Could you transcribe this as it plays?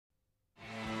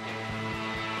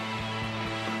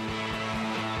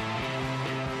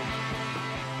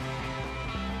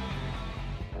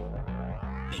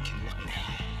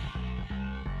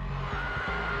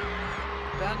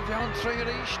beyond 3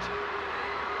 reached.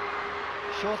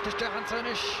 Schultes Dehan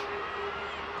finish.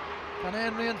 Van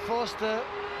Henry and Foster.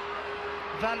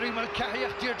 Valerie Mulcahy,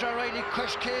 Deirdre Riley,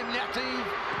 Cush came, Latif,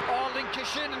 all in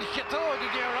Kishin and Chitog,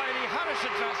 Riley, Harris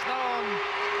at Rasnon.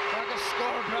 Agus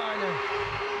score Riley.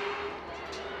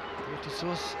 It is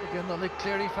us again, the league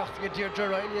clearly fact to get Deirdre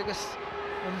Riley, Agus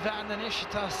and Van and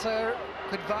Ishita, sir,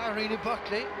 could Varine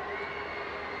Buckley.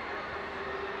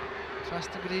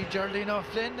 Trust to get Geraldine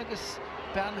O'Flynn, Agus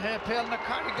Ben Hepel, and the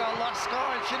Cardigal last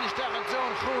score, and finished that at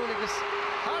zone cool, Agus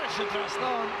Harris at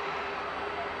Rasnon.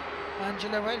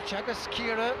 Angela Welch, Agus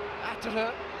Kira,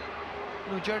 Atara,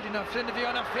 no Geraldine O'Flynn, if you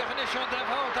want to finish on the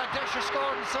hold, that Desher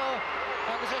scored, and so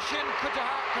Agus a shin could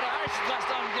have Harris at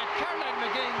Rasnon, get Caroline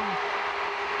McGinn.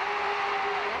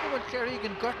 Everyone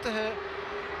Claregan got to her.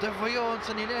 The Voyons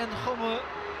and Elaine Humme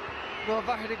go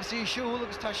back to see Shul,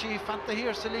 because Tashi Fanta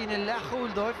here, Celine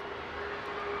Lachuldov.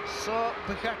 So,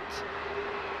 Bekat,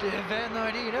 the Van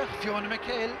Arena, Fiona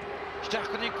McHale,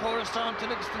 Stacken in Coruscant,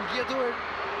 and Exton Giadur,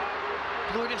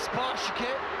 Bloody Spashke,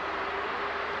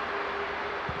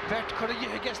 Bert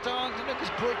Correa gets on, and it's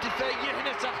Pretty Fay, and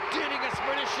it's a dealing a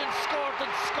Spanish and scored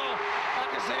and scored at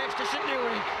the station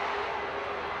Newry.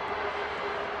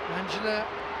 Angela.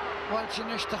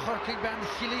 Walchinish the Horking Band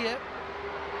Hilia.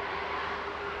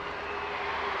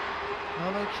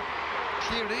 Like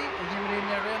Cleary, and you were in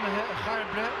there in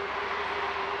Harbra.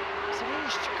 So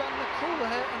he's gone the cool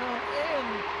and on Ian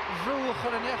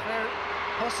Vroeger and Echer.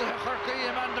 Hossa Horky,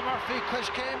 Amanda Murphy, Cush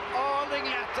came, all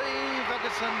England,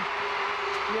 Ferguson.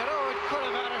 You know, it could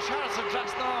have had a chance of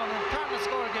Drasnon and Parma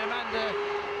score game, and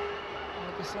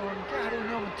Ferguson, Gary,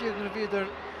 no, Diego Vider.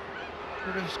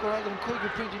 We're scored and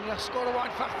Cougar printing the score one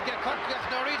fact to get Cork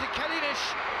Norita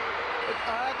Kellinish.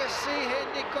 Agus see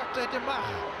Henry got the Mach.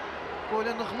 Go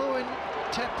in the Gluin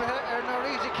Tepe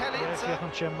Norita Kellins. Yeah,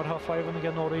 I'm chamber half 5 and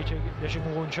again Norita. There's a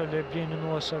moon child being in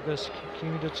Los Agus.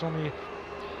 Came to Sonny.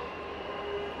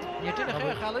 You didn't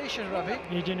hear Halisha, Robbie.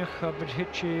 You didn't have it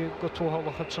hit you got to Hall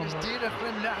of Hudson. It's Dira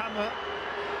from Lahama.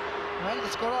 Well, the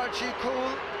score Archie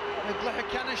Cool. The Glahak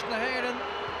Canish Naharan.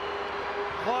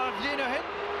 Wavlino hit.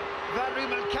 Valerie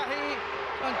Mulcahy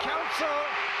and Council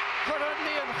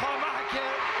currently in Khomahake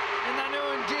in the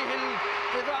new deal.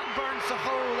 The Van Burns the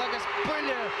whole, Agus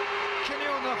Pulle,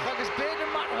 Kinyunach, Agus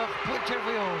Baden Marach,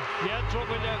 Puttervio. Yeah,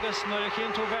 trouble Agus, no, you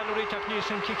can't Valerie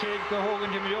techniques and kick it, go home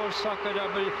in the Mayo soccer,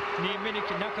 double, knee minute,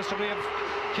 Nakas Rev,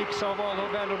 kicks of all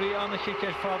of Valerie on the kick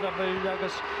at Father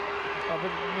Agus, of a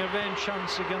revenge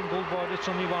chance again, Bullboard, it's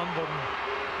only one button.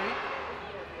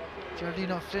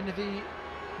 Geraldine O'Flynn.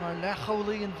 Maar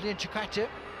Lecholie en Vleentje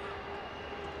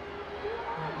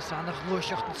we staan nog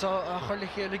loosjacht en zo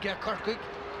gelukkig jullie Cork.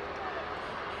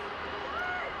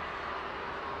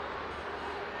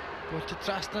 Wordt het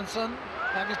Trastenson.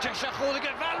 En het is een goede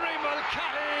Valerie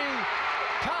Mulcahy.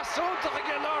 Pass on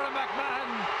tegen Laura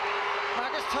McMahon.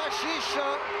 En het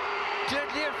Tashisha.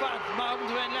 Dit leervat, maar om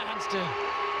te winnen.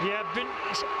 Ja, bin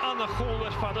Anna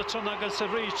Kohler for the son against the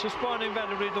reach. Spawning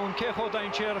Valerie don't care how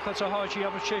down chair because of how she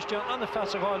have a chest on the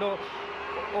fast of all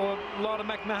or Laura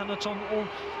McMahon it's on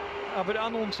aber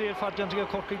anon ser for den to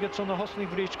Cork gets on the hustling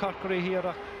breach Cork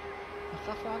here.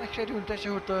 Gafana credu dat je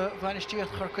hoort de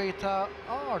vanistieert Cork ta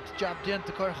art job dient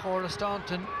de Cork Hora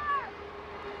Staunton.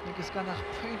 Ik is gaan naar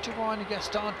puntje one get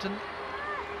Staunton.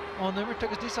 On the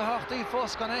took this a half day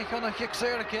first kan ik gaan kick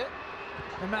serke.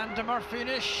 Amanda Murphy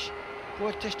finish.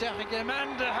 Wordt is tegen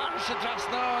Amanda Harris het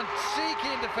Drasnon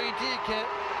seeking the feintike.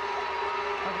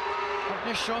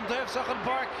 Niet Sean Dave zag een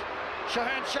bark.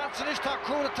 Shahan Shanson is daar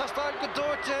cool het tastal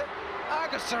gedoortje.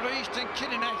 Agus reached en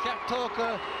Kinnin en gaat token.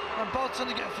 En Bolton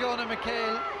to get Fiona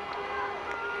McHale.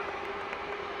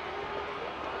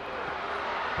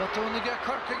 But only get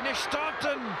Cork niet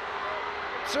Staunton.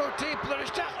 Zo Templar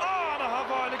is daar. Oh, de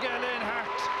Havaile Galen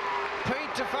Hart.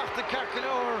 Paint facht de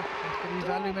Kerkeloor. Die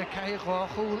Valerie McKay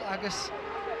Cool Agus.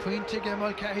 Paint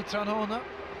Mulcahy Tranhona.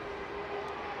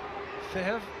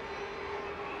 Fev.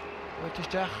 Wat is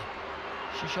daar?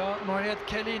 Shisha Mariette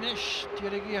Kelly Nish.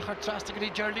 Die gaat trastig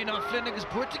Geraldine O'Flynn. Agus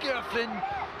Buttige O'Flynn.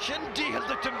 Shin deal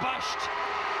de Timbasht.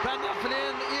 Ben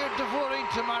O'Flynn eer de voorin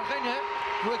te Margine.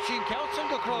 Wordt zien Kelsen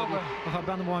gekrogen. We gaan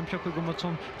bijna mooi plukken om het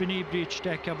zo'n benebreach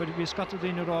deck, maar we schatten de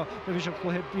ene raar. We wisten ook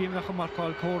wel het bij me gemaakt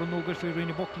al koren nog voor in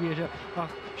de bok weer. Ach,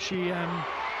 she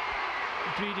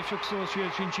breedie succes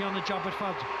hier sinds je aan de job het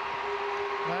vat.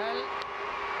 Well,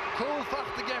 cool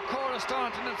fact to get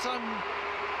Coruscant and it's on.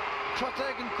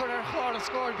 Trotegen could have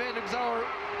scored Belix our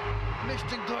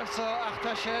Misting Dorso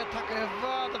Achtashe Taka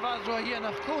Vada Vazro hier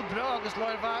nach cool Bragus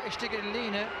Lorva is tegen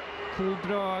Line. Cool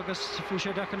Bragus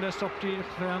Fischer that can stop the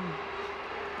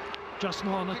just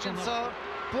no on it. So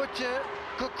Butje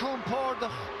Kukum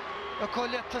Pordach a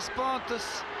Colette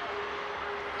Spontus.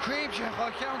 Creamje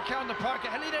gaan de park.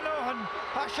 Helene Lohan.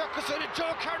 Ha shakka so the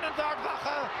Joe Kernan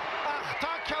Dardwache. Ach,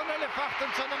 ta kan alle fachten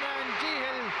son en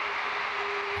Gihel.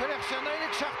 Correction,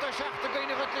 einig schachter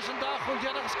gine rutlichen dag und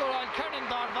ja noch scoral Kernan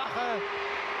Dardwache.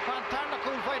 Fantarna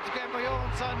cool fight again by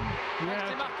Johansson.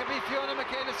 Die makke bi Fiona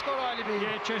Michaela scoral bi.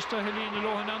 Ja, Chester Helene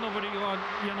Lohan an over die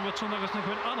Jan wat zondags nog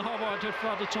een aanhouwer het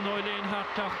voor de Tonnoileen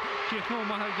hartdag. Die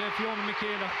knoma ha Fiona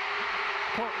Michaela.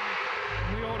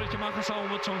 Nu hoor je maar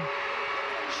gesamen met zo'n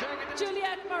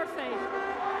Juliette Murphy.